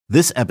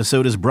This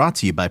episode is brought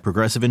to you by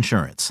Progressive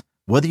Insurance.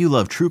 Whether you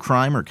love true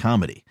crime or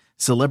comedy,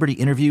 celebrity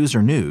interviews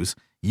or news,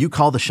 you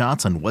call the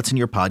shots on what's in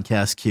your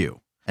podcast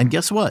queue. And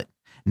guess what?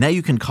 Now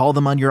you can call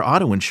them on your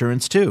auto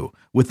insurance too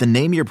with the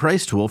Name Your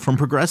Price tool from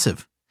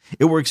Progressive.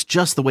 It works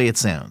just the way it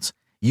sounds.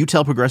 You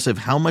tell Progressive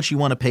how much you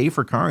want to pay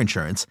for car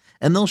insurance,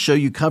 and they'll show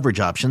you coverage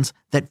options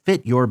that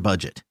fit your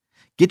budget.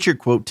 Get your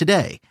quote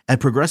today at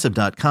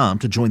Progressive.com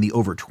to join the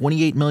over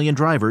 28 million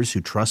drivers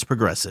who trust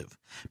Progressive.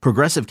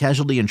 Progressive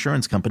Casualty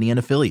Insurance Company and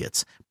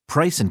Affiliates.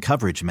 Price and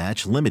coverage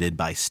match limited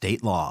by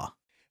state law.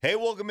 Hey,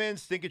 welcome in,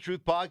 Stinking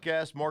Truth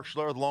Podcast. Mark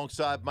Schler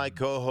alongside my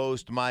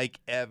co-host, Mike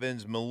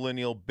Evans,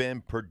 Millennial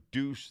Ben,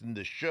 producing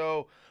the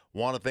show.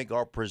 Want to thank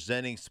our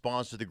presenting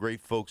sponsor, the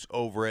great folks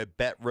over at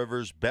Bet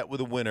Rivers. Bet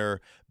with a winner.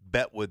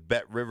 Bet with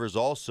Bet Rivers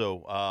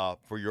also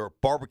for your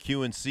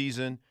barbecuing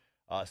season.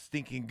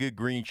 Stinking Good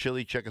Green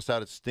Chili. Check us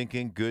out at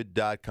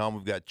stinkinggood.com.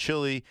 We've got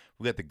chili.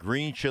 We've got the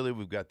green chili.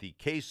 We've got the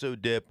queso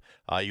dip.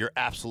 You're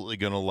absolutely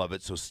going to love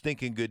it. So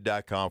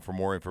stinkinggood.com for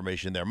more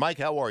information there. Mike,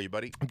 how are you,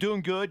 buddy? I'm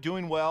doing good,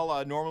 doing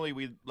well. Normally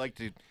we like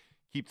to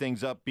keep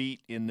things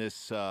upbeat in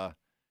this time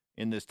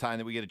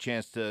that we get a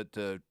chance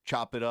to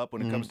chop it up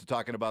when it comes to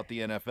talking about the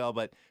NFL.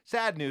 But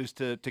sad news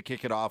to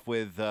kick it off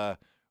with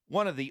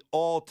one of the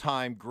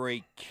all-time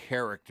great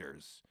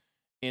characters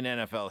in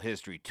NFL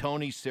history,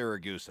 Tony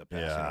Siragusa,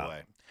 passing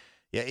away.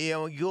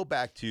 Yeah, you go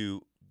back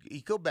to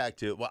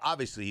well,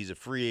 obviously he's a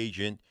free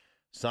agent,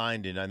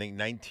 signed in I think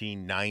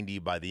 1990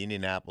 by the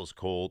Indianapolis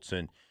Colts,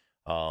 and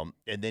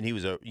then he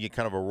was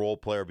kind of a role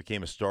player,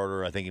 became a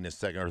starter I think in his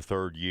second or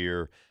third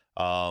year,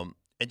 and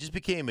just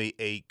became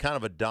a kind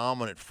of a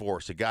dominant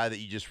force, a guy that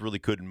you just really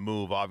couldn't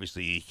move.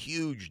 Obviously, a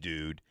huge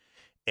dude,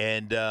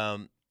 and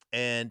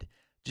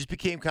just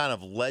became kind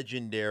of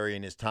legendary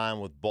in his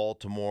time with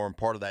Baltimore and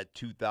part of that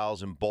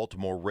 2000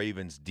 Baltimore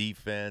Ravens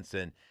defense.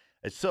 And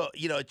it's so,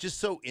 it's just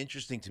so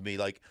interesting to me.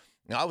 Like,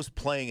 I was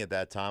playing at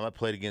that time. I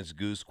played against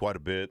Goose quite a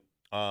bit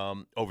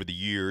over the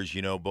years,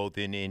 both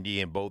in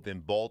Indy and both in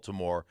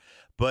Baltimore.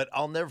 But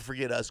I'll never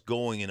forget us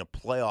going in a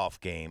playoff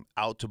game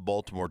out to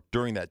Baltimore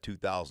during that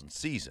 2000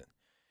 season.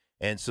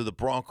 And so the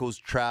Broncos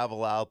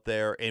travel out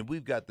there, and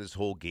we've got this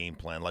whole game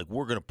plan. Like,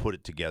 we're going to put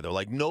it together.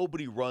 Like,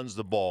 nobody runs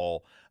the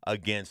ball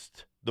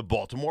against the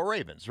Baltimore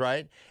Ravens,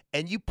 right?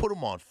 And you put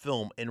them on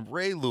film, and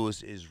Ray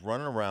Lewis is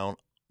running around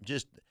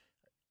just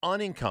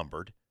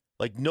unencumbered,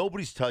 like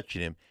nobody's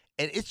touching him.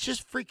 And it's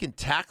just freaking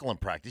tackling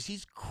practice.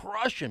 He's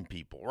crushing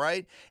people,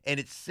 right? And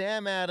it's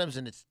Sam Adams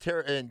and it's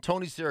and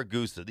Tony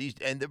Siragusa.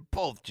 And they're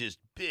both just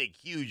big,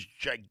 huge,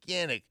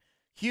 gigantic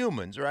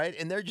humans, right?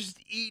 And they're just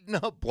eating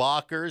up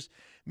blockers.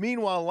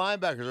 Meanwhile,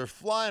 linebackers are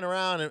flying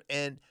around.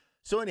 And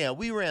so anyhow,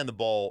 we ran the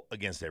ball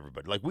against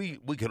everybody. Like, we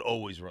could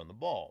always run the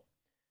ball.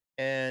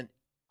 And,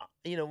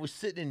 we're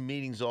sitting in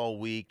meetings all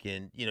week,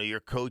 and, your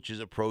coach is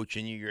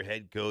approaching you, your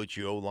head coach,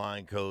 your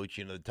O-line coach,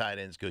 the tight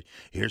ends coach.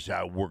 Here's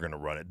how we're going to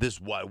run it. This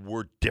is why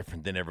we're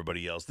different than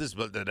everybody else. This,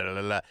 blah, blah, blah,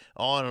 blah, blah.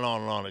 On and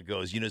on and on it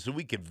goes. So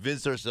we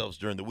convince ourselves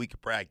during the week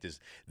of practice,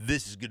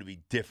 this is going to be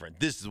different.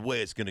 This is the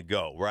way it's going to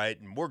go, right?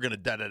 And we're going to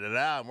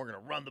da-da-da-da, and we're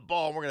going to run the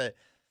ball, and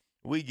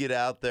we get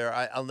out there.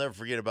 I'll never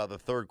forget about the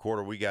third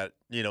quarter. We got,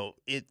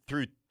 it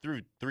through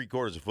 3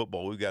 quarters of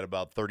football, we got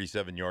about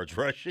 37 yards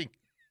rushing.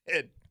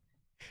 And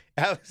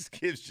Alex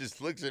Gibbs just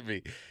looks at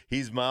me.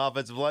 He's my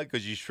offensive line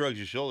because he shrugs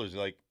his shoulders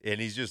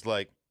and he's just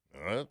like,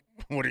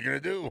 what are you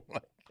going to do?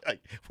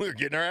 Like, we're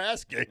getting our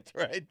ass kicked,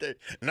 right? There's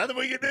nothing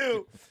we can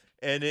do.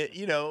 And it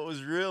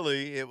was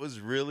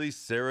really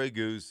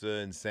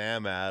Siragusa and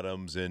Sam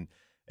Adams. And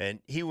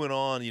he went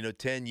on,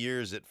 10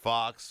 years at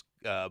Fox,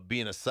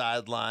 being a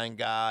sideline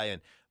guy.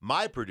 And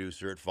my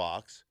producer at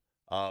Fox,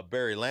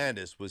 Barry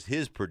Landis, was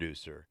his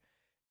producer.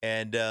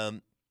 And,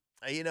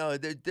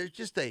 there's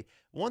just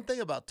one thing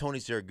about Tony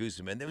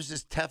Siragusa, man, there was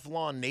this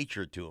Teflon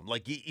nature to him.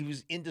 Like, he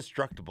was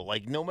indestructible.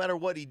 Like, no matter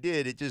what he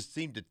did, it just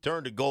seemed to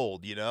turn to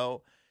gold,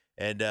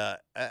 And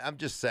I'm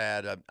just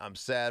sad. I'm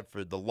sad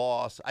for the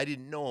loss. I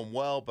didn't know him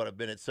well, but I've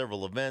been at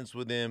several events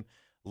with him.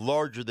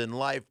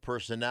 Larger-than-life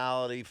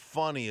personality,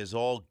 funny as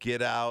all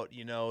get out.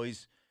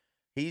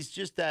 He's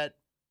just that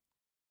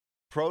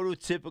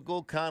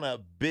prototypical kind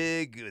of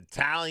big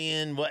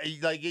Italian.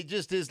 Like, it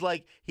just is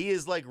like he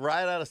is like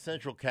right out of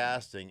Central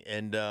Casting.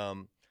 And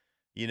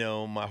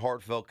my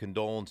heartfelt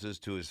condolences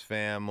to his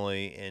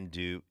family and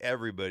to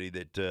everybody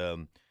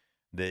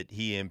that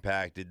he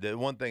impacted. The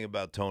one thing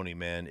about Tony,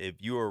 man, if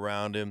you were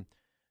around him,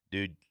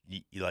 dude,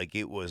 like,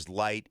 it was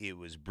light, it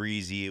was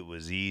breezy, it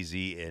was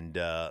easy, and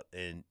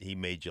he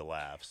made you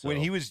laugh. So. When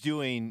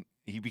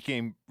he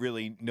became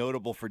really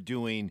notable for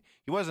doing.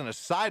 He wasn't a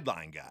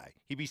sideline guy.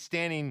 He'd be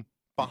standing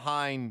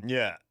behind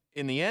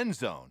in the end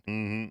zone.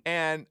 Mm-hmm.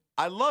 And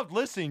I loved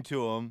listening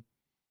to him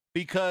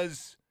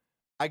because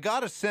I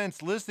got a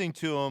sense listening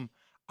to him,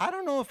 I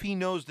don't know if he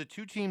knows the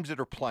two teams that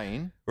are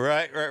playing.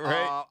 Right.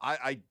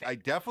 I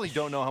definitely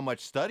don't know how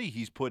much study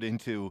he's put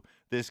into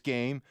this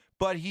game,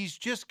 but he's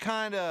just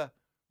kind of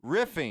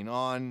riffing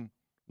on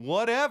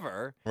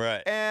whatever.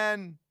 Right.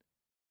 And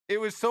it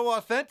was so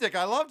authentic.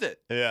 I loved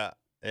it. Yeah.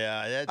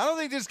 Yeah, I don't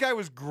think this guy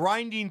was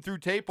grinding through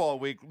tape all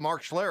week,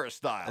 Mark Schlereth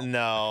style.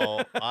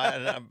 no,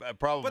 I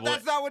probably. But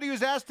that's not what he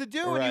was asked to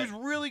do, and he Right.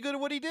 was really good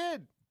at what he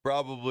did.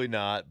 Probably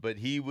not, but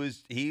he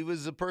was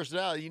a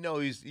personality.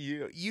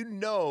 You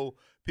know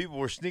people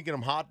were sneaking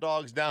him hot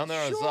dogs down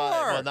there on the side.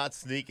 Well, not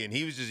sneaking.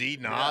 He was just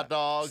eating hot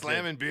dogs,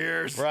 slamming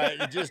beers, right?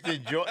 And just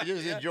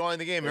enjoying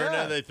the game. Every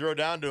now and then they throw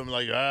down to him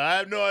like, I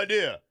have no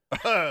idea.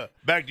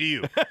 Back to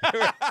you.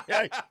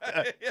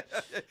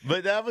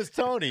 But that was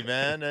Tony,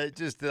 man.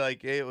 Just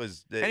like it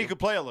was. And he could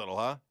play a little,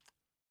 huh?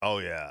 Oh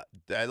yeah,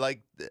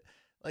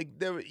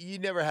 you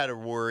never had to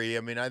worry.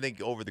 I mean, I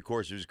think over the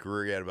course of his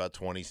career, he had about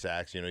 20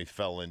 sacks. He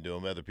fell into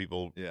them. Other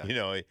people,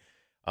 and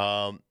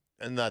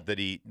not that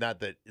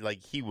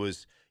he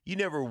was. You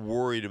never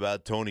worried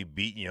about Tony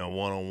beating you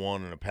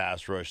one-on-one in a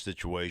pass rush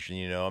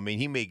situation. I mean,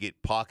 he may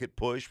get pocket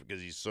push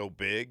because he's so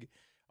big,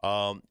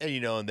 and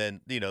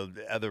then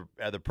the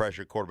other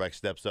pressure quarterback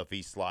steps up,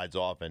 he slides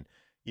off and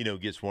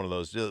gets one of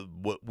those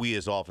what we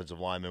as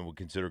offensive linemen would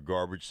consider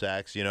garbage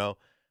sacks.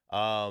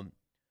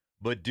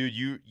 But dude,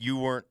 you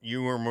weren't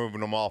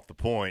moving them off the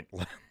point.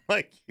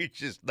 Like you're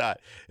just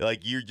not. Like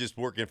you're just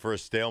working for a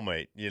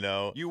stalemate.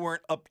 You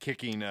weren't up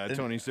kicking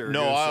Tony Siragusa.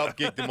 No, I up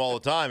kicked him all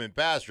the time in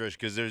pass rush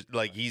because there's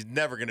he's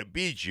never gonna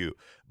beat you.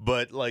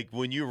 But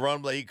when you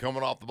run, you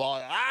coming off the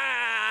ball,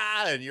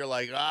 and you're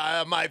like,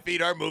 my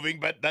feet are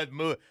moving, but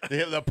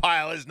the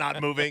pile is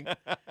not moving.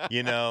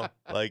 Well,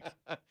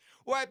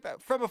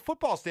 from a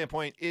football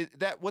standpoint, is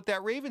that what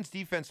that Ravens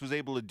defense was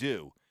able to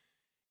do?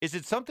 Is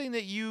it something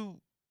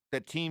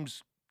that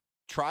teams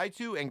try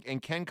to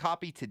and can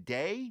copy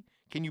today?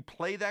 Can you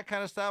play that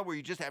kind of style where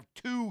you just have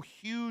two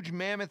huge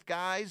mammoth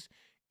guys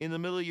in the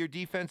middle of your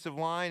defensive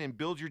line and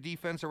build your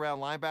defense around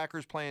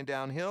linebackers playing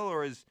downhill,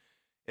 or is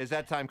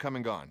that time come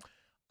and gone?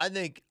 I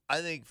think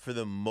for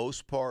the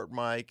most part,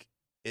 Mike,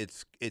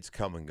 it's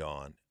come and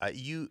gone.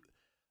 The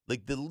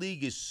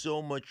league is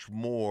so much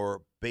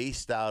more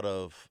based out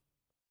of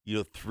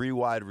 3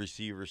 wide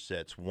receiver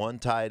sets, 1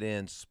 tight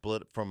end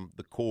split from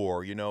the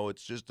core.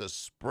 It's just a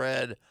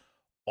spread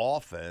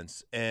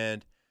offense,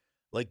 and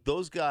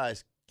those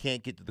guys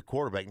can't get to the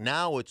quarterback.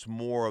 Now it's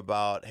more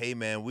about, hey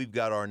man, we've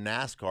got our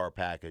NASCAR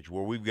package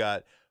where we've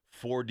got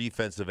 4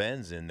 defensive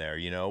ends in there.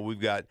 We've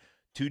got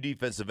 2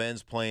 defensive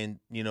ends playing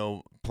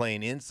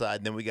inside,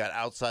 and then we got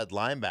outside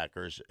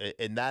linebackers,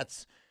 and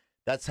that's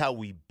how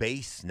we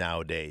base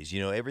nowadays.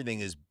 Everything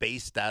is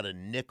based out of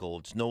nickel.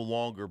 It's no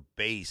longer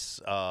base.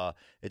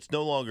 It's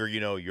no longer,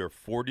 your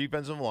 4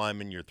 defensive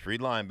linemen, your 3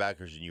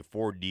 linebackers, and your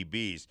 4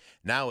 DBs.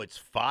 Now it's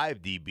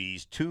 5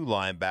 DBs, 2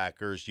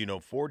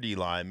 linebackers, 4 D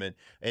linemen,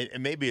 and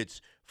maybe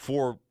it's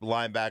 4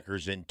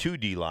 linebackers and 2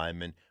 D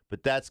linemen,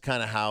 but that's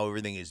kind of how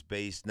everything is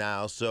based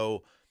now.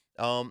 So,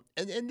 and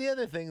the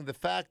other thing, the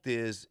fact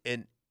is,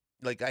 and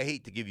I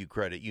hate to give you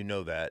credit,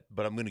 that,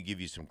 but I'm going to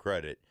give you some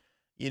credit.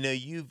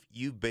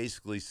 You've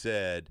basically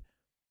said,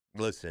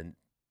 listen,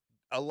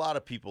 a lot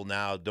of people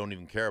now don't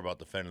even care about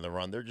defending the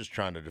run. They're just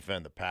trying to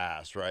defend the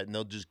pass, right? And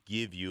they'll just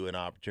give you an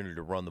opportunity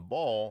to run the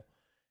ball.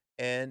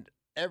 And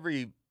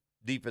every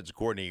defensive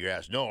coordinator you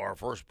ask, no, our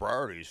first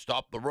priority is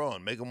stop the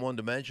run, make them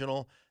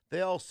one-dimensional. They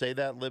all say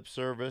that lip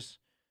service.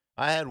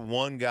 I had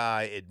one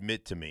guy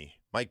admit to me,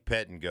 Mike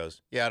Pettin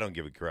goes, yeah, I don't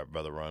give a crap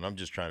about the run. I'm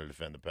just trying to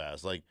defend the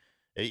pass.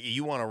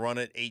 You want to run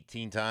it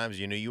 18 times,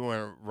 you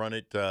want to run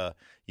it,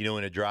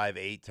 in a drive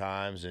 8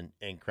 times and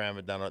cram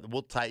it down.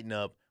 We'll tighten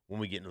up when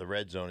we get into the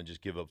red zone and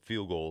just give up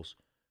field goals.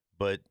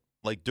 But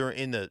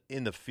in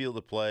the field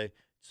of play,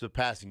 it's the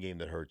passing game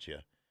that hurts you.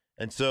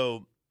 And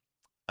so,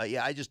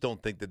 I just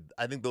don't think that.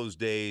 I think those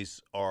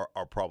days are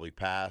probably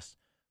past.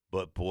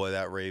 But boy,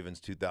 that Ravens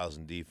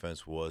 2000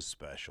 defense was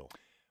special.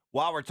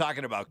 While we're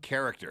talking about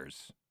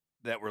characters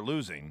that we're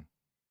losing,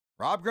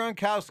 Rob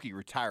Gronkowski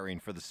retiring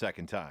for the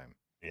second time.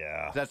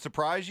 Yeah. Does that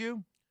surprise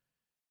you?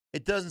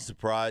 It doesn't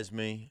surprise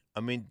me. I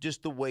mean,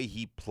 just the way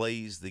he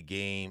plays the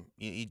game,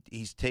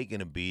 he's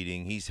taken a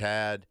beating. He's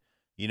had,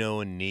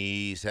 a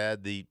knee. He's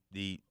had the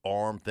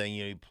arm thing.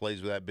 He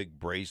plays with that big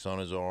brace on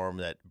his arm,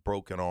 that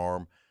broken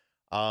arm,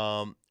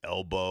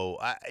 elbow.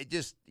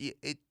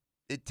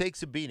 It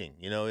takes a beating.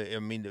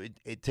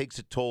 It takes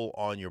a toll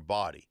on your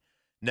body.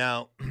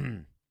 Now,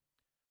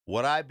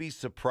 would I be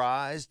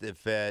surprised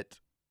if at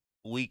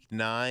Week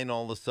 9,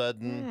 all of a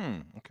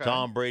sudden,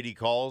 Tom Brady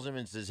calls him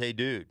and says, "Hey,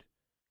 dude,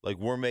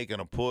 we're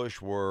making a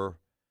push. We're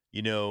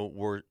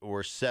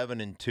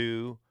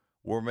 7-2.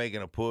 We're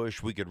making a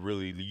push. We could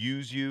really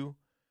use you."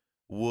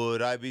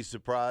 Would I be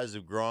surprised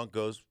if Gronk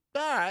goes,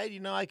 "All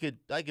right, I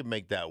could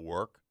make that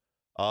work"?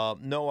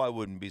 No, I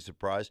wouldn't be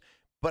surprised.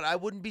 But I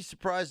wouldn't be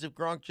surprised if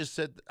Gronk just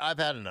said, "I've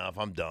had enough.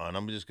 I'm done.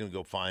 I'm just going to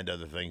go find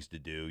other things to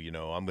do.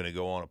 I'm going to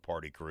go on a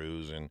party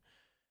cruise." And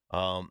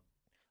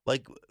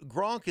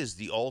Gronk is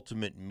the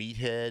ultimate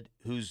meathead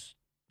who's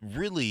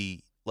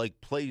really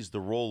plays the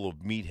role of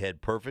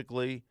meathead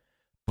perfectly,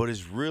 but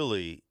is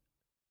really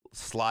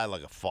sly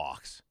like a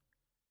fox.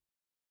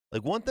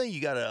 One thing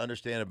you got to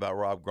understand about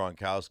Rob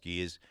Gronkowski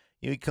is,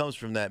 he comes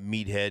from that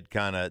meathead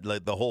kind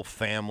of, the whole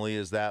family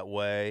is that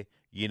way,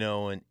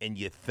 and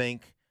you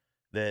think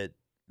that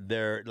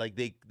they're like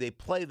they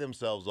play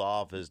themselves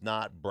off as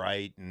not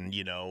bright and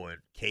and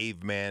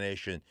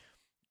cavemanish. And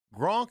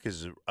Gronk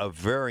is a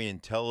very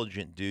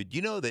intelligent dude.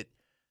 You know that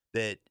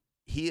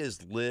he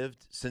has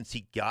lived since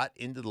he got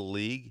into the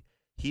league.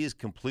 He has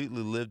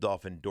completely lived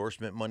off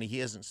endorsement money. He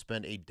hasn't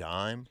spent a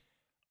dime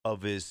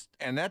of his.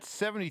 And that's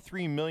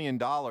 $73 million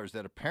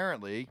that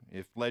apparently,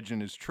 if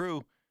legend is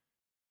true,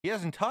 he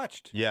hasn't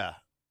touched. Yeah,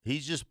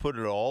 he's just put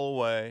it all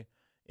away,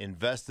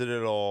 invested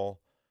it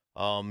all.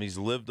 He's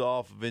lived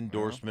off of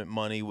endorsement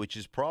money, which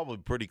is probably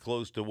pretty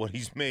close to what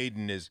he's made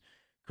in his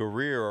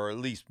career, or at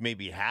least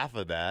maybe half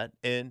of that.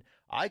 And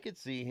I could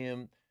see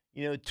him,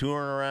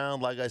 touring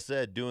around, like I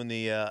said, doing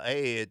the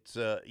hey, it's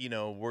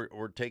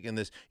we're taking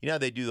this. You know how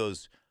they do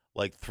those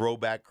like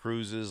throwback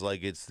cruises,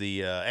 like it's the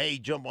hey,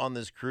 jump on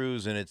this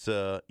cruise, and it's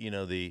the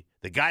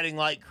guiding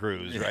light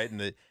cruise, right?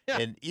 And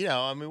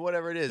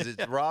whatever it is,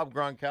 it's Rob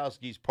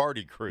Gronkowski's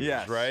party cruise,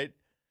 yes. Right?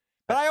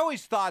 But I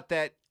always thought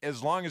that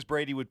as long as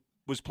Brady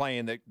was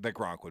playing, that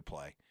Gronk would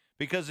play,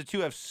 because the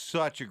two have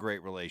such a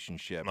great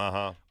relationship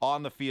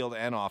on the field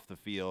and off the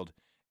field,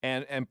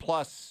 and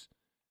plus,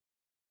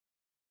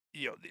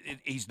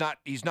 he's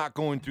not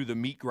going through the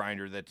meat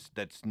grinder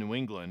that's New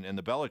England and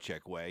the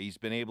Belichick way. He's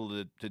been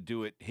able to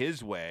do it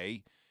his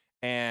way,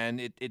 and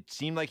it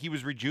seemed like he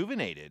was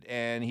rejuvenated.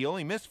 And he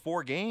only missed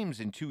 4 games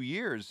in 2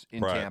 years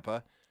in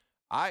Tampa.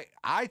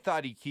 I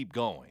thought he'd keep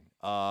going,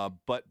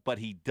 but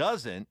he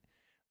doesn't.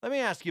 Let me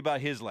ask you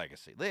about his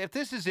legacy. If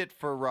this is it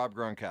for Rob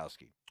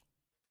Gronkowski,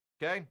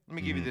 okay? Let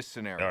me give you this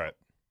scenario. All right.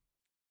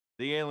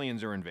 The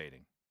aliens are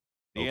invading.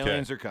 The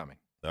aliens are coming.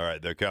 All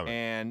right, they're coming.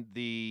 And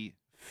the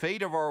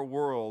fate of our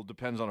world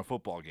depends on a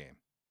football game.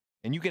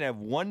 And you can have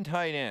one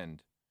tight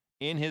end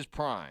in his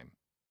prime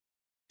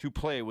to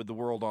play with the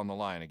world on the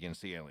line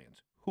against the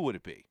aliens. Who would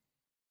it be?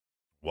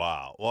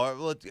 Wow.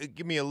 Well,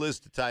 give me a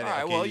list of tight ends. All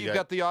right, well, you've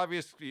got the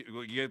obvious.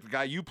 You got the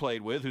guy you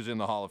played with who's in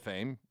the Hall of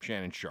Fame,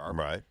 Shannon Sharp.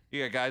 Right.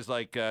 You got guys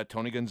like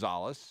Tony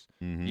Gonzalez.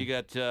 Mm-hmm. You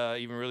got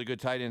even really good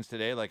tight ends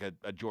today, like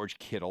a George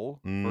Kittle,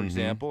 for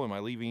example. Am I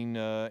leaving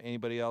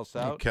anybody else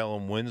out?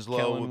 Kellen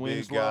Winslow would be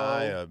a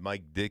guy.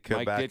 Mike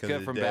Ditka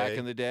back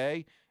in the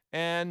day.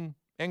 And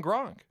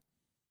Gronk.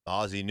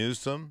 Ozzie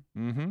Newsome.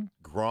 Mm-hmm.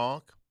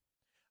 Gronk.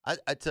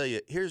 I tell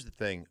you, here's the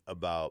thing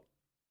about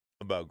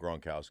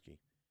Gronkowski,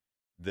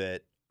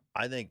 that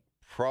I think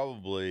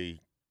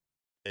probably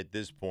at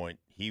this point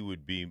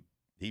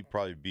he'd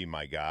probably be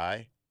my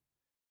guy.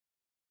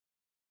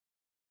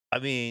 I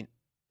mean,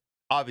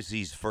 obviously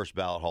he's first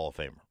ballot Hall of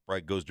Famer,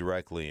 right? Goes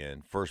directly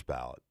in, first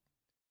ballot.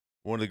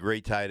 One of the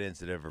great tight ends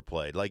that ever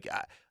played. Like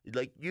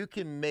you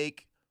can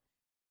make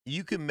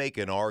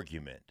an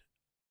argument.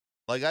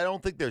 Like, I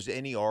don't think there's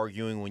any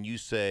arguing when you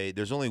say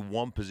there's only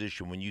one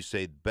position when you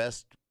say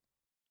best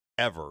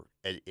ever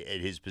at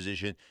his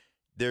position.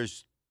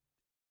 There's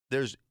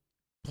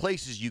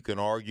places you can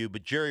argue,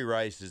 but Jerry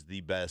Rice is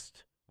the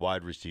best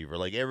wide receiver.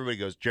 Like, everybody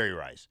goes Jerry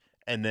Rice,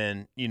 and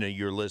then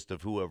your list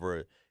of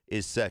whoever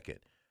is second.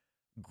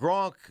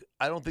 Gronk,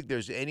 I don't think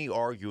there's any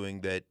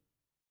arguing that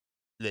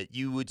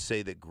you would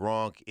say that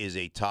Gronk is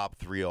a top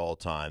 3 all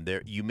time.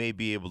 There, you may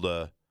be able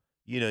to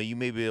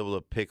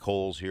pick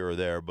holes here or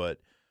there, but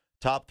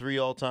top 3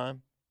 all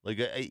time, like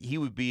he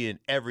would be in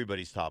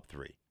everybody's top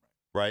 3,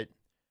 right?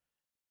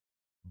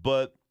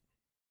 But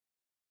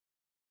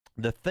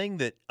the thing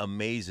that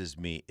amazes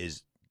me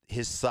is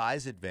his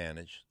size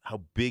advantage,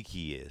 how big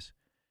he is,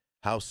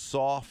 how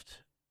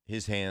soft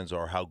his hands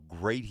are, how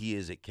great he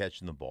is at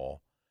catching the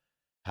ball,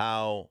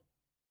 how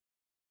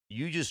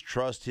you just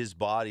trust his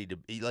body to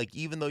be, like,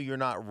 even though you're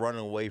not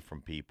running away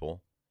from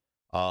people,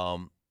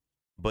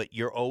 but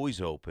you're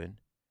always open,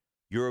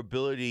 your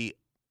ability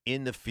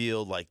in the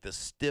field, like the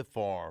stiff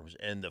arms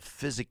and the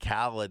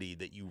physicality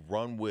that you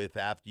run with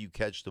after you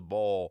catch the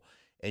ball,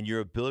 and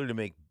your ability to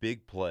make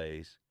big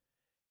plays.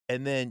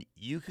 And then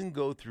you can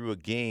go through a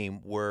game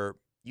where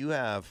you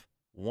have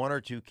 1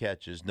 or 2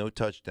 catches, no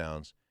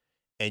touchdowns,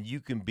 and you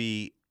can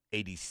be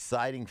a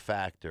deciding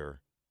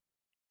factor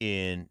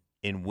in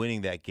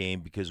winning that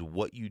game because of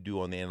what you do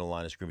on the end of the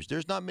line of scrimmage.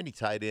 There's not many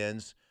tight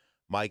ends,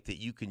 Mike,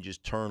 that you can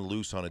just turn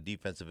loose on a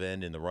defensive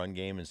end in the run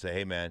game and say,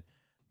 hey, man,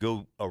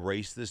 go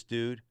erase this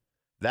dude.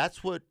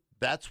 That's what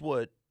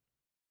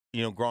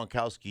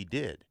Gronkowski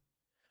did.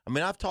 I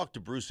mean, I've talked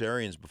to Bruce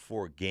Arians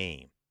before a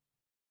game.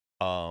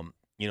 A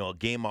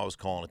game I was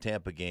calling, a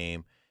Tampa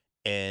game,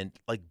 and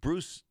like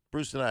Bruce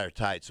and I are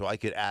tight, so I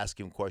could ask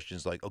him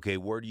questions like, okay,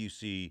 where do you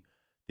see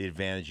the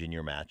advantage in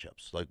your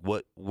matchups? Like,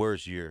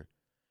 where's your?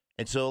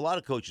 And so a lot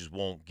of coaches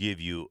won't give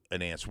you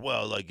an answer.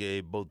 Well, like, hey,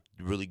 both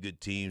really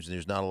good teams, and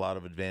there's not a lot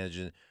of advantage.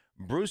 And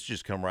Bruce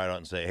just come right out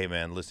and say, hey,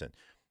 man, listen,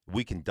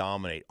 we can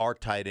dominate. Our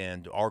tight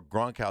end, our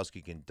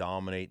Gronkowski can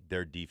dominate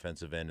their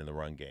defensive end in the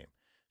run game.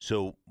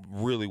 So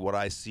really what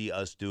I see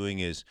us doing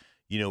is,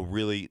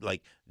 really,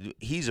 like,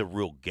 he's a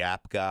real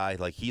gap guy.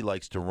 Like, he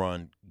likes to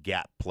run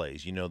gap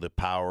plays, the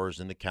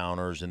powers and the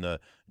counters and the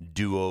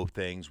duo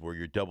things where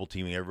you're double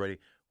teaming everybody,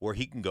 where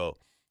he can go,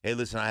 hey,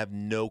 listen, I have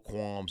no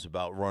qualms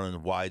about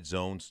running wide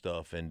zone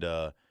stuff, and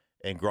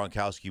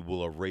Gronkowski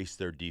will erase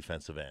their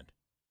defensive end.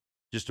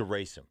 just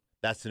erase him.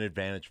 That's an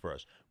advantage for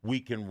us. We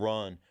can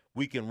run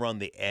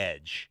the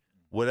edge,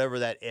 whatever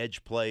that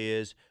edge play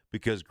is,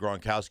 because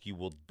Gronkowski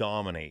will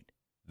dominate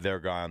their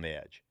guy on the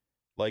edge.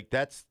 Like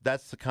that's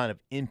the kind of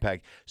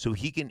impact. So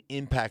he can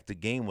impact the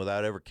game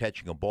without ever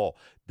catching a ball.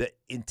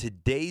 In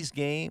today's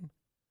game,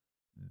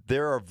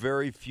 there are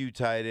very few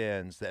tight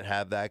ends that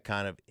have that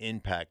kind of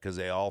impact because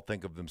they all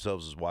think of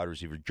themselves as wide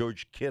receivers.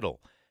 George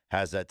Kittle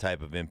has that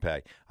type of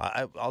impact.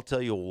 I'll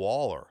tell you,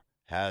 Waller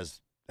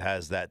has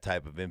that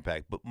type of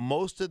impact. But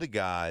most of the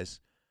guys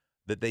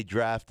that they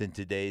draft in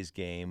today's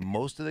game,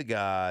 most of the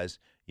guys,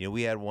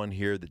 we had one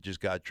here that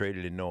just got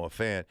traded in Noah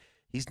Fant.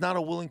 He's not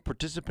a willing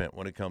participant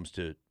when it comes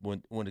to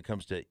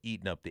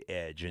eating up the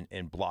edge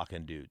and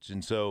blocking dudes.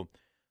 And so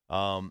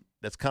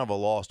that's kind of a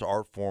lost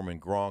art form,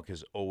 and Gronk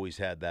has always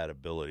had that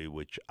ability,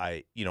 which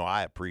I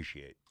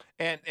appreciate.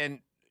 And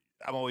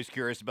I'm always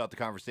curious about the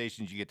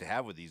conversations you get to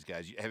have with these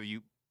guys. Have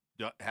you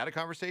had a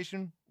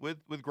conversation with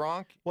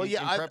Gronk in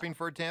prepping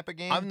for a Tampa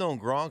game? I've known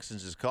Gronk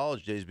since his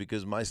college days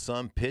because my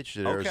son pitched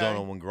at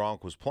Arizona when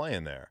Gronk was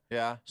playing there.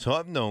 Yeah. So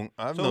I've known.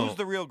 Who's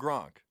the real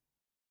Gronk?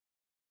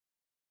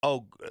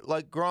 Oh,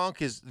 like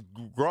Gronk is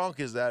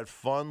that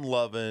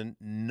fun-loving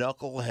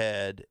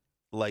knucklehead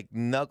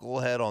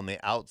on the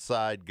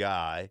outside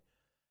guy.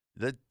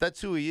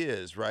 That's who he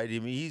is, right? I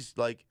mean, he's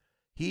like,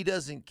 he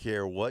doesn't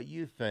care what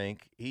you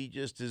think. He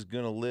just is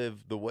going to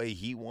live the way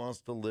he wants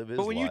to live his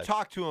life. But when you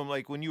talk to him,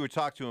 like when you would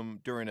talk to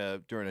him during a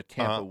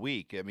Tampa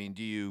week, I mean,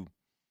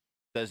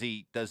 does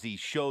he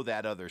show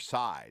that other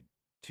side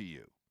to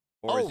you,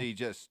 or is he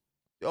just?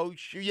 Oh,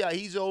 sure, yeah,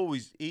 he's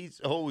always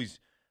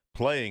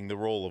playing the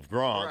role of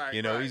Gronk, right,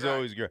 he's right.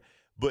 always great.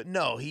 But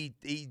no, he's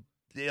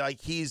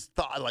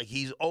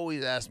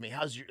always asked me,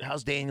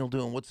 how's Daniel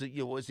doing? What's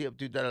he up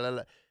to? Da, da, da,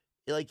 da.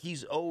 Like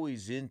he's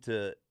always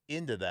into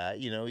that,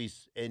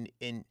 he's and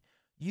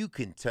you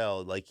can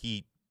tell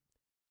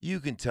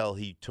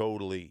he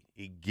totally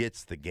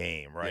gets the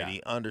game, right? Yeah.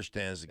 He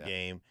understands the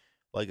game.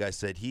 Like I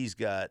said, he's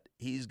got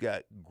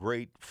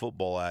great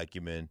football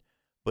acumen,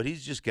 but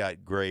he's just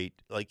got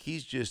great, like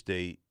he's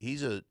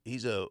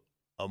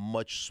a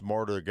much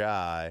smarter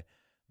guy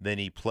than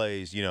he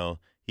plays.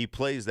 He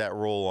plays that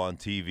role on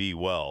TV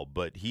well,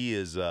 but he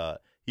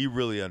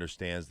really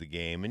understands the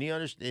game, and he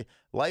understands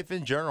life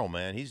in general,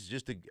 man. He's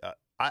just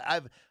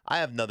I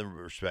have nothing but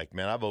respect,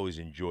 man. I've always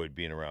enjoyed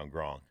being around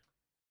Gronk.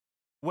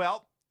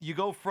 Well, you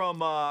go from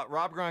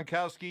Rob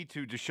Gronkowski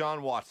to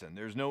Deshaun Watson.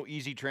 There's no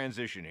easy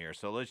transition here,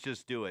 so let's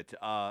just do it.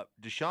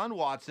 Deshaun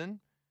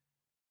Watson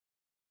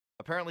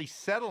apparently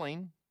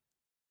settling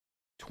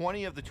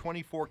 20 of the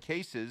 24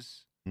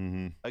 cases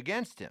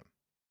against him.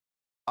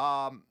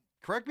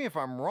 Correct me if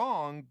I'm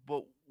wrong,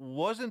 but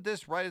wasn't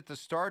this right at the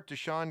start,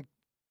 Deshaun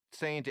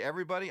saying to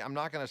everybody, I'm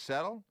not going to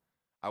settle?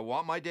 I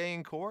want my day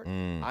in court.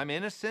 I'm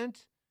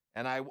innocent,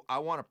 and I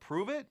want to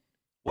prove it.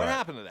 What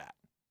happened to that?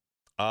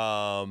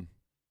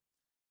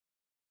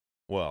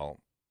 Well,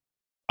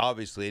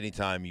 obviously,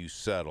 anytime you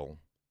settle,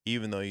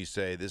 even though you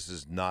say this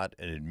is not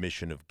an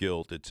admission of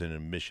guilt, it's an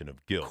admission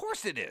of guilt. Of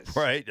course it is.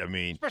 Right? I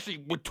mean, especially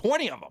with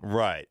 20 of them.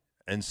 Right.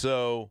 And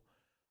so,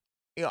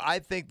 I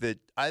think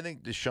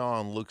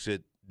Deshaun looks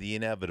at the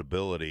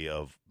inevitability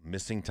of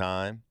missing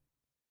time,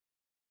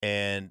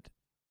 and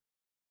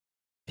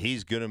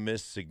he's going to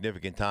miss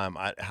significant time.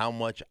 How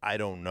much, I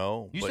don't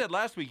know. You said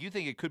last week you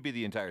think it could be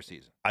the entire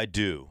season. I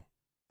do.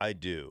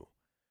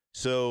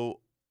 So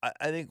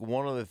I think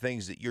one of the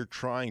things that you're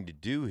trying to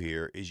do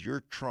here is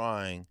you're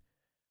trying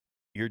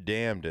your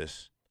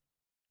damnedest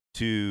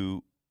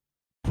to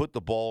put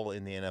the ball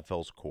in the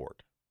NFL's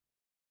court.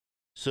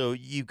 So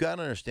you've got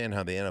to understand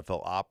how the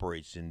NFL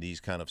operates in these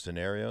kind of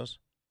scenarios.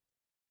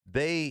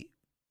 They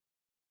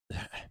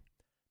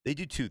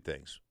do two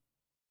things.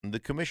 The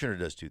commissioner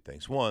does two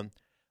things. One,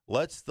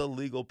 lets the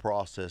legal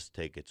process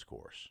take its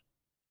course.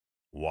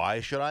 Why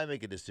should I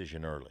make a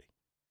decision early?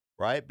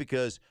 Right?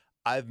 Because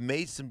I've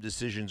made some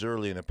decisions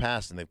early in the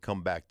past, and they've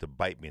come back to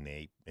bite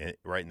me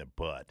right in the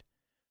butt.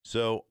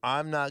 So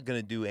I'm not going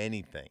to do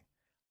anything.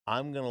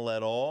 I'm going to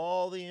let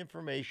all the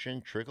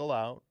information trickle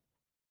out,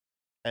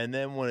 and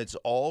then when it's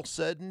all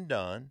said and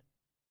done,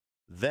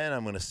 then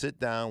I'm going to sit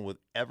down with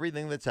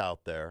everything that's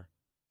out there,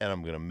 and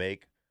I'm going to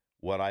make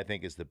what I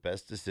think is the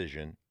best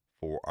decision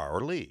for our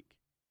league.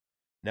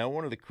 Now,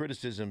 one of the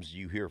criticisms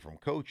you hear from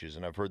coaches,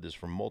 and I've heard this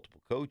from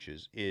multiple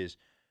coaches, is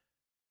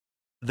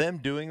them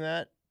doing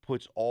that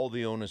puts all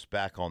the onus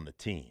back on the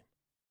team.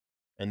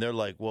 And they're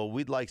like, well,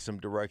 we'd like some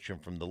direction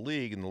from the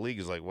league. And the league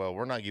is like, well,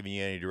 we're not giving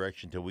you any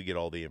direction until we get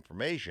all the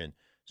information.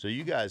 So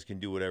you guys can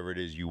do whatever it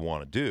is you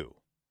want to do.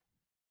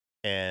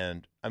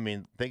 And, I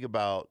mean, think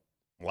about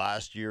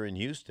last year in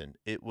Houston.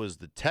 It was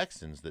the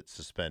Texans that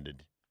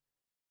suspended.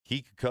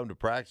 He could come to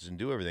practice and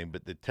do everything,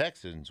 but the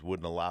Texans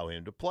wouldn't allow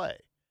him to play.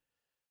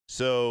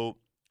 So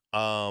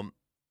I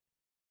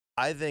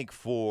think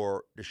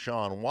for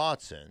Deshaun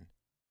Watson,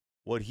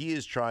 what he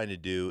is trying to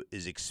do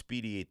is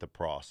expedite the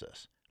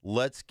process.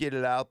 Let's get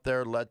it out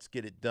there. Let's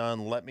get it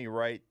done. Let me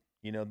write,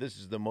 this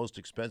is the most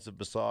expensive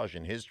massage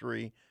in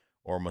history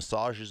or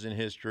massages in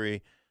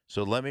history.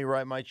 So let me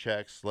write my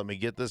checks. Let me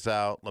get this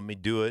out. Let me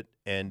do it,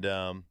 and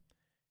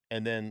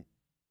then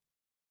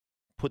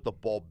put the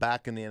ball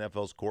back in the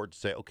NFL's court to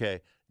say,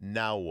 okay,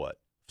 now what?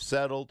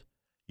 Settled.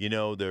 There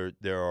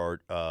are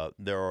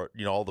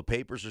all the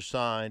papers are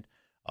signed.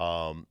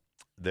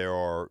 There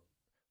are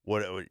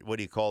what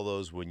do you call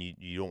those when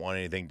you don't want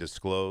anything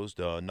disclosed?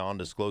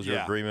 Non-disclosure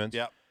agreements.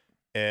 Yeah.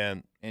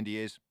 And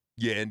NDAs.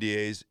 Yeah,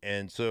 NDAs.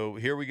 And so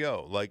here we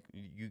go. Like,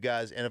 you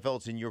guys, NFL,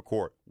 it's in your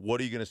court. What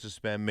are you going to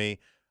suspend me?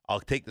 I'll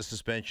take the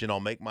suspension.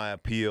 I'll make my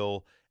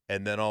appeal,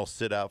 and then I'll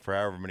sit out for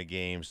however many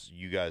games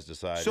you guys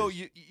decide. So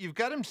you've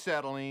got him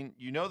settling.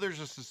 You know there's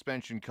a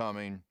suspension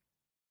coming.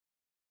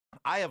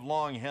 I have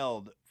long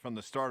held from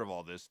the start of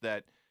all this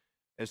that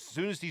as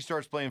soon as he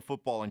starts playing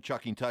football and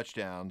chucking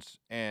touchdowns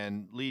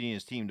and leading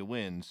his team to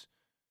wins,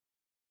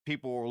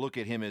 people will look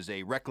at him as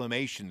a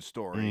reclamation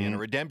story and a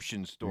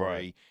redemption story,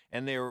 Right.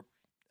 and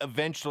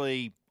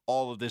eventually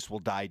all of this will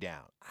die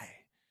down.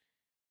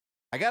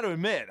 I got to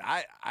admit,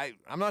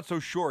 I'm not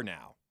so sure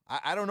now.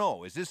 I don't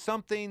know. Is this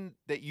something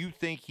that you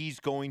think he's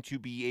going to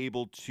be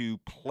able to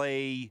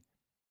play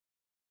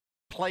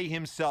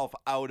himself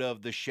out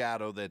of the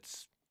shadow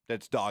that's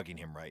dogging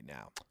him right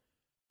now?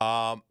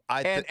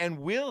 And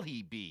will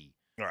he be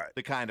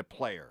the kind of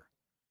player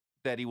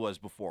that he was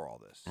before all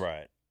this?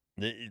 Right.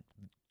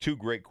 Two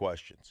great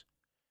questions.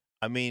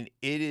 I mean,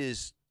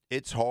 it's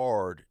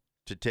hard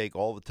to take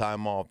all the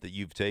time off that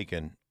you've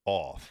taken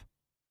off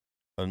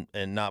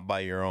and not by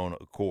your own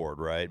accord,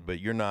 right?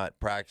 But you're not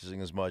practicing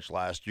as much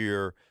last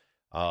year.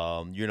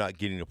 You're not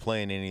getting to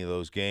play in any of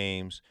those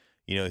games.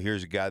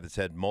 Here's a guy that's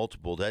had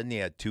multiple. Then he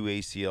had 2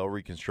 ACL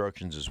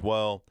reconstructions as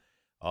well.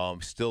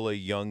 Still a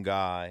young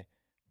guy.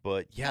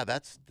 But, yeah,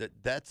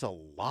 that's a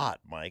lot,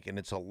 Mike, and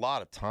it's a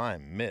lot of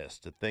time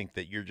missed to think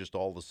that you're just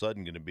all of a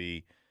sudden going to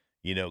be,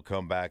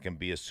 come back and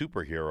be a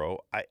superhero.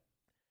 I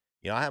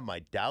have my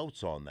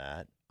doubts on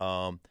that.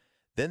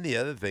 Then the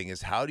other thing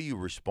is, how do you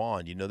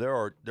respond? There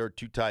are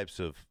two types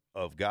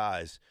of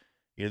guys.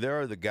 There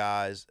are the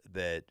guys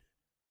that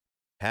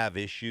have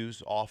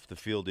issues,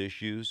 off-the-field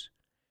issues,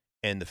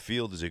 and the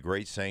field is a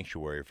great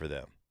sanctuary for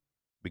them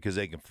because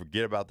they can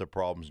forget about their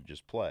problems and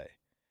just play.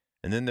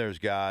 And then there's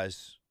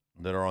guys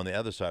that are on the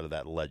other side of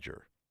that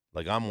ledger.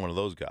 Like, I'm one of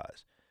those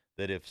guys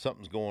that if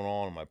something's going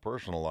on in my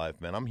personal life,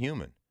 man, I'm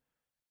human,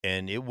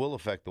 and it will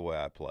affect the way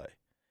I play.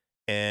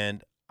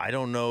 And I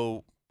don't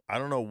know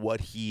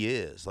what he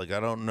is. Like, I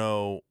don't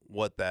know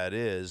what that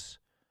is.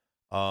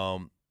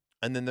 And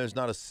then there's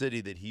not a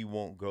city that he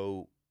won't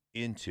go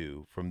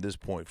into from this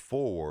point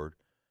forward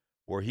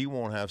where he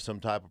won't have some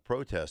type of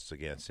protests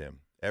against him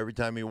every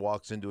time he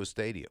walks into a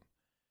stadium.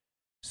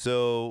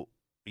 So,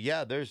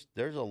 yeah, there's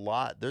a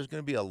lot. There's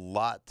going to be a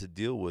lot to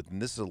deal with,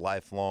 and this is a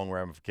lifelong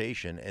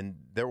ramification, and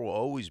there will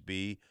always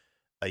be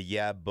a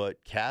yeah,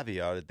 but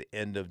caveat at the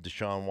end of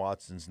Deshaun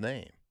Watson's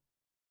name.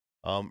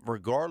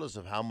 Regardless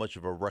of how much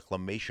of a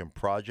reclamation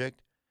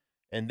project,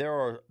 and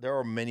there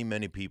are many,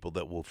 many people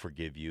that will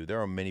forgive you.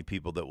 There are many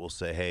people that will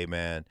say, hey,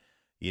 man,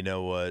 you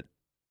know what?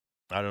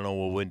 I don't know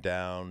what went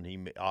down. He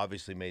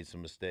obviously made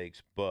some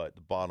mistakes, but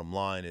the bottom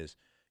line is,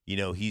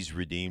 he's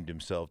redeemed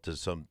himself to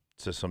some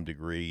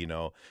degree.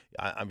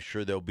 I'm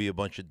sure there'll be a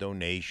bunch of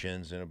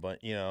donations and a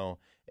bunch,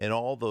 and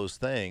all those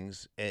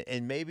things.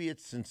 And maybe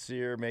it's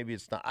sincere, maybe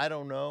it's not. I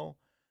don't know,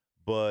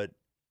 but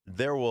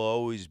there will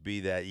always be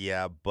that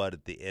yeah, but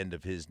at the end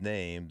of his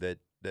name that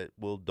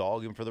will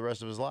dog him for the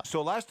rest of his life.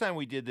 So last time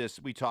we did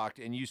this, we talked,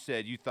 and you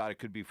said you thought it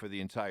could be for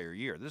the entire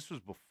year. This was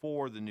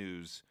before the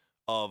news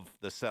of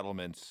the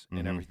settlements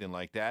and everything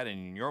like that. And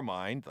in your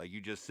mind, like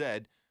you just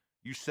said,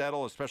 you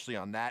settle, especially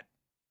on that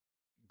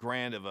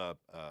grand of a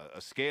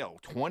scale,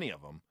 20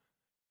 of them.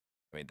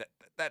 I mean,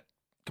 that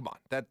come on,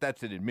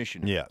 that's an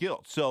admission of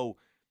guilt. So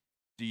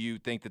do you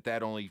think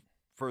that only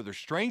further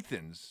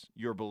strengthens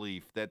your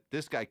belief that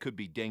this guy could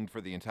be dinged for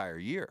the entire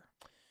year?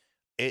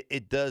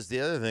 It does. The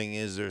other thing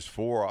is there's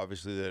 4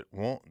 obviously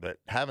that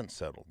haven't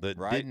settled, that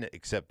didn't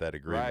accept that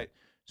agreement. Right.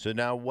 So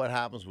now what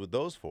happens with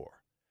those 4?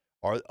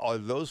 Are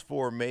those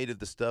 4 made of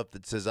the stuff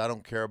that says I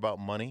don't care about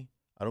money?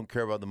 I don't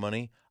care about the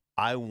money.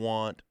 I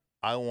want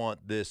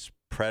this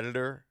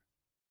predator,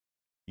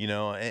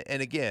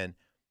 and again,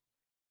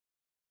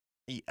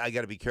 I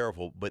got to be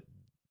careful, but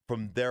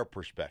from their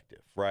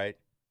perspective, right?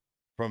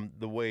 From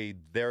the way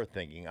they're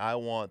thinking, I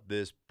want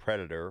this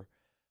predator.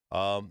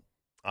 I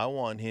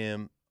want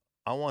him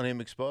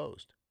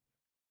exposed.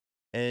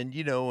 And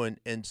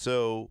and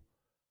so,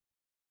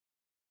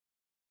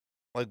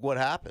 like, what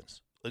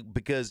happens? Like,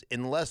 because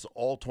unless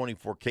all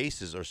 24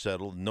 cases are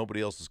settled and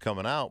nobody else is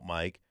coming out,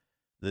 Mike,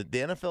 the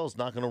NFL is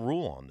not going to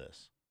rule on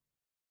this.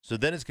 So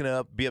then it's going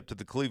to be up to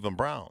the Cleveland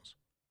Browns.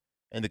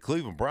 And the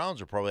Cleveland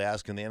Browns are probably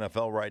asking the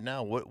NFL right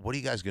now, what are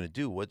you guys going to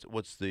do?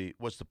 What's the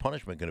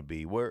punishment going to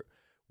be? Where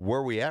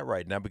are we at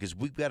right now? Because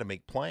we've got to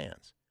make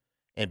plans.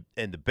 And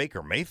the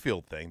Baker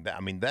Mayfield thing,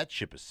 that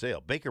ship has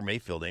sailed. Baker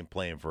Mayfield ain't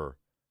playing for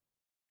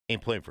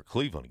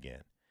Cleveland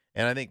again.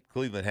 And I think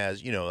Cleveland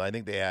has, I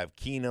think they have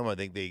Keenum. I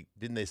think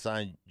they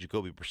sign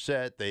Jacoby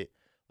Brissett.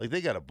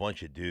 They got a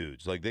bunch of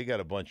dudes. Like, they got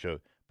a bunch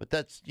of But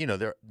that's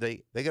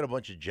they got a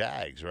bunch of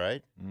Jags,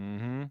 right?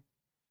 Mm-hmm.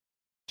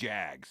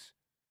 Jags.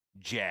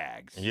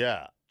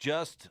 Yeah.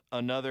 Just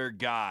another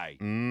guy.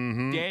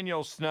 Mm-hmm.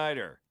 Daniel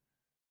Snyder.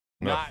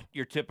 Not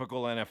your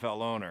typical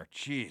NFL owner.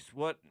 Jeez,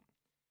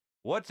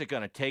 what's it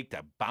going to take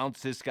to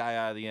bounce this guy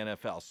out of the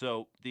NFL?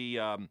 So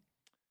the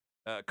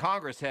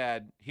Congress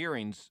had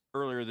hearings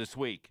earlier this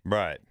week.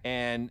 Right.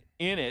 And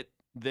in it,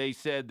 they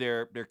said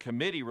their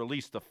committee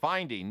released the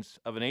findings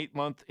of an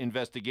 8-month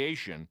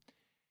investigation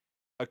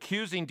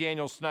accusing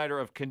Daniel Snyder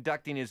of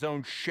conducting his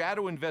own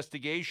shadow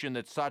investigation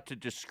that sought to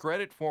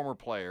discredit former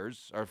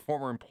players or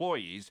former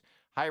employees,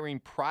 hiring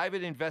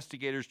private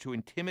investigators to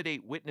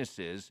intimidate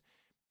witnesses,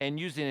 and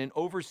using an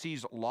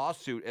overseas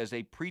lawsuit as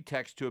a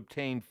pretext to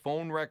obtain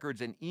phone records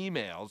and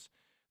emails.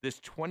 This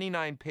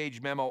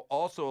 29-page memo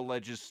also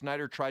alleges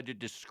Snyder tried to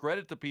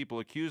discredit the people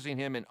accusing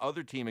him and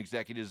other team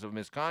executives of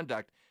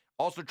misconduct,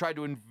 also tried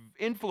to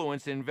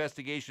influence an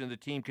investigation of the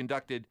team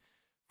conducted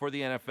for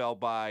the NFL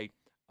by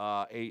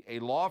a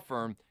law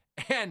firm.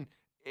 And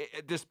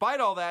despite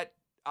all that,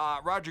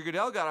 Roger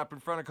Goodell got up in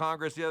front of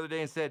Congress the other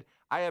day and said,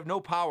 I have no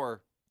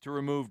power to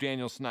remove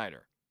Daniel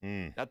Snyder.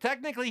 Now,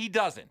 technically, he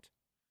doesn't,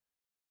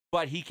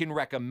 but he can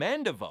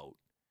recommend a vote.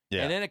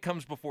 Yeah. And then it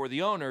comes before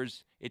the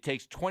owners. It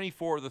takes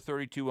 24 of the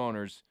 32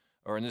 owners,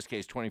 or in this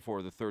case, 24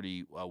 of the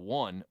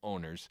 31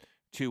 owners,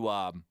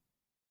 to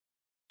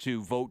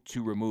vote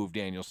to remove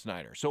Daniel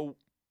Snyder. So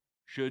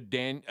should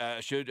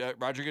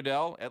Roger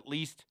Goodell at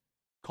least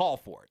call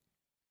for it?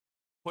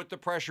 Put the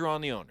pressure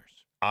on the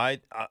owners. I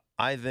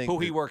think who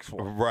he works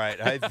for. Right.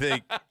 I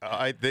think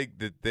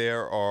that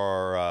there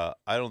are.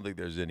 I don't think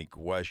there's any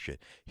question.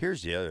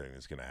 Here's the other thing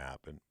that's going to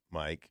happen,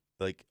 Mike.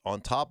 Like, on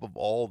top of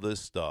all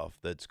this stuff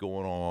that's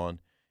going on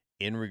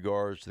in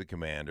regards to the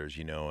Commanders,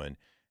 and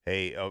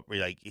hey,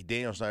 like,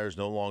 Daniel Snyder's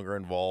no longer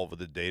involved with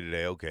the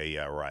day-to-day. Okay,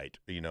 yeah, right.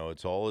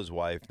 It's all his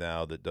wife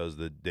now that does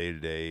the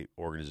day-to-day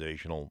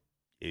organizational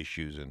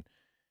issues. And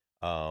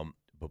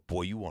but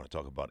boy, you want to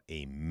talk about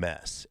a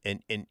mess.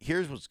 And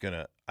here's what's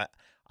gonna.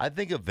 I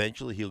think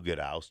eventually he'll get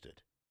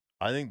ousted.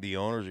 I think the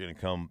owners are gonna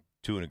come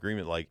to an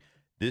agreement. Like,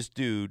 this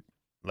dude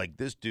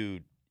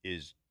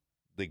is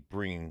like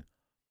bringing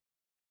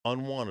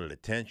unwanted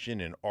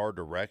attention in our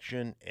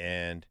direction,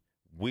 and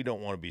we don't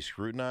want to be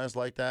scrutinized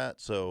like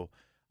that. So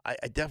I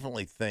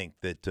definitely think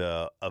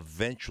that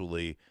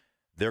eventually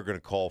they're going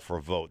to call for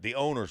a vote. The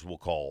owners will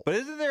call. But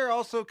isn't there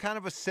also kind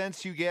of a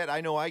sense you get, I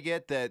know I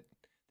get, that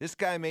this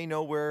guy may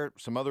know where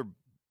some other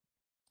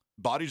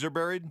bodies are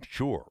buried?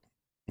 Sure.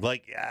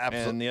 Like,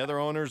 absolutely. And the other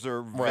owners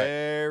are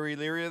very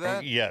leery of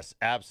that? Yes,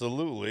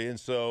 absolutely. And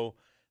so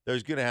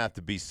there's going to have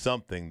to be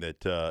something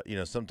that,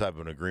 some type of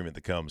an agreement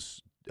that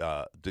comes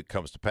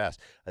to pass.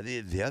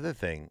 The other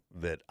thing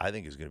that I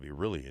think is going to be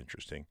really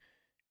interesting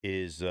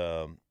is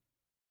John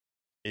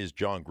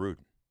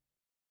Gruden,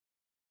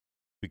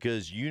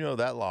 because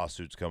that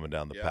lawsuit's coming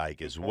down the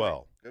pike as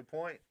well. Good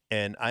point.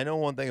 And I know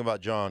one thing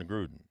about John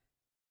Gruden.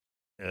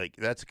 Like,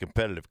 that's a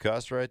competitive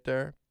cuss right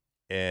there,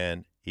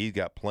 and he's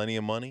got plenty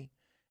of money.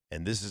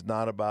 And this is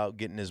not about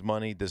getting his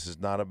money. This is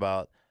not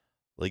about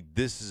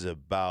this is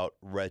about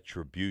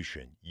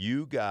retribution.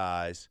 You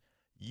guys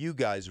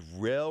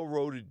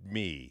railroaded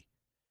me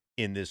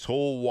in this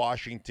whole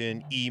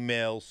Washington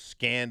email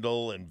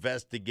scandal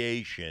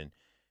investigation.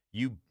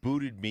 You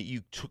booted me.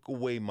 You took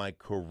away my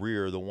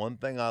career, the one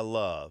thing I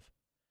love,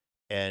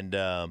 and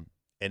I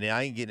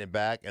ain't getting it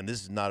back. And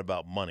this is not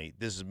about money.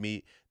 This is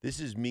me. This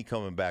is me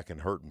coming back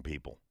and hurting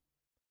people.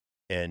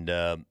 And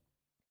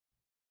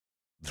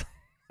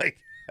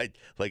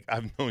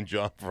I've known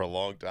John for a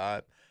long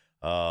time.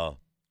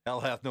 Hell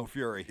hath no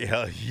fury.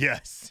 Yeah,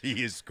 yes,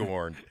 he is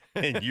scorned,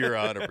 and you're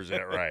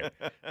 100% right.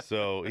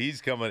 So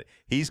he's coming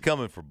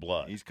for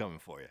blood. He's coming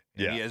for you.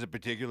 And he has a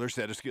particular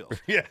set of skills.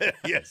 Yeah,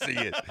 yes, he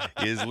is.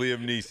 He is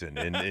Liam Neeson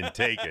in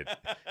Take It.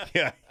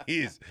 Yeah,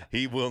 he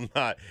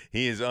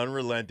is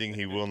unrelenting.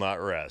 He will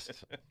not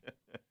rest.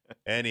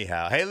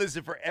 Anyhow, hey,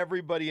 listen, for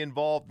everybody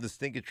involved in the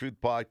Stink of Truth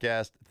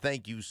podcast,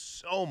 thank you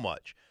so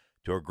much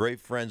to our great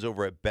friends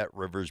over at Bet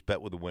Rivers.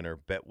 Bet with a winner.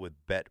 Bet with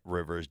Bet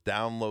Rivers.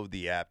 Download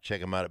the app. Check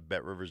them out at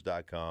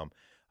betrivers.com.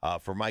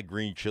 For my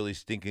green chili,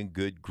 stinking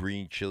good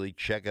green chili,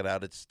 check it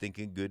out at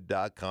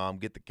stinkinggood.com.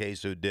 Get the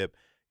queso dip.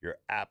 You're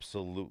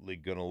absolutely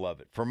going to love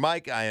it. For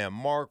Mike, I am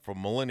Mark.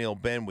 From Millennial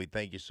Ben, we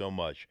thank you so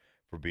much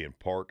for being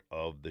part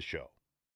of the show.